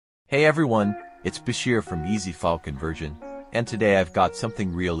Hey everyone, it's Bashir from Easy File Conversion, and today I've got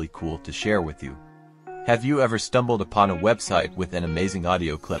something really cool to share with you. Have you ever stumbled upon a website with an amazing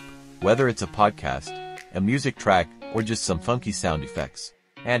audio clip, whether it's a podcast, a music track, or just some funky sound effects,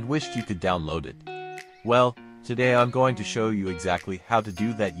 and wished you could download it? Well, today I'm going to show you exactly how to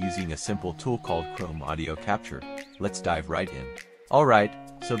do that using a simple tool called Chrome Audio Capture. Let's dive right in. Alright,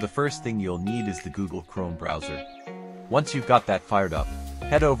 so the first thing you'll need is the Google Chrome browser. Once you've got that fired up,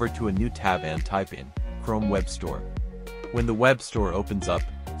 head over to a new tab and type in Chrome Web Store. When the web store opens up,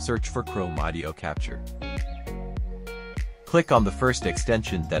 search for Chrome Audio Capture. Click on the first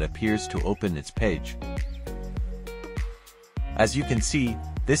extension that appears to open its page. As you can see,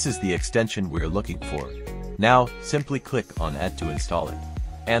 this is the extension we're looking for. Now, simply click on Add to install it.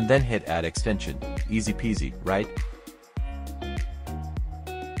 And then hit Add Extension. Easy peasy, right?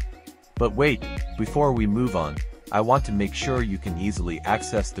 But wait, before we move on, I want to make sure you can easily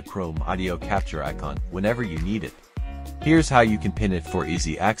access the Chrome Audio Capture icon whenever you need it. Here's how you can pin it for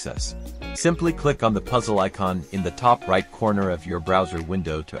easy access. Simply click on the puzzle icon in the top right corner of your browser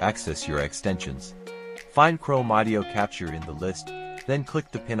window to access your extensions. Find Chrome Audio Capture in the list, then click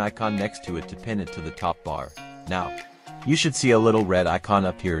the pin icon next to it to pin it to the top bar. Now, you should see a little red icon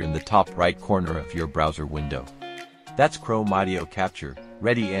up here in the top right corner of your browser window. That's Chrome Audio Capture,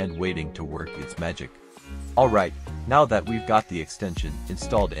 ready and waiting to work its magic. Alright, now that we've got the extension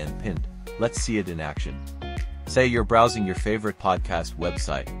installed and pinned, let's see it in action. Say you're browsing your favorite podcast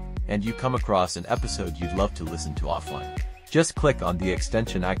website, and you come across an episode you'd love to listen to offline. Just click on the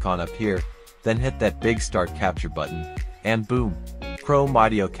extension icon up here, then hit that big Start Capture button, and boom! Chrome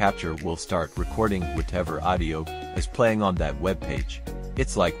Audio Capture will start recording whatever audio is playing on that web page.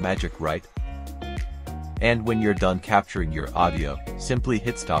 It's like magic, right? And when you're done capturing your audio, simply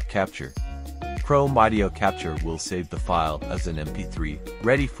hit Stop Capture. Chrome Audio Capture will save the file as an MP3,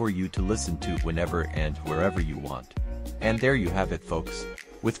 ready for you to listen to whenever and wherever you want. And there you have it, folks.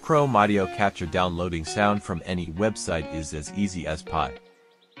 With Chrome Audio Capture, downloading sound from any website is as easy as pie.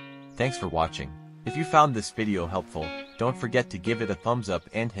 Thanks for watching. If you found this video helpful, don't forget to give it a thumbs up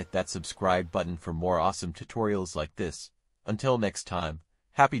and hit that subscribe button for more awesome tutorials like this. Until next time,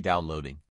 happy downloading.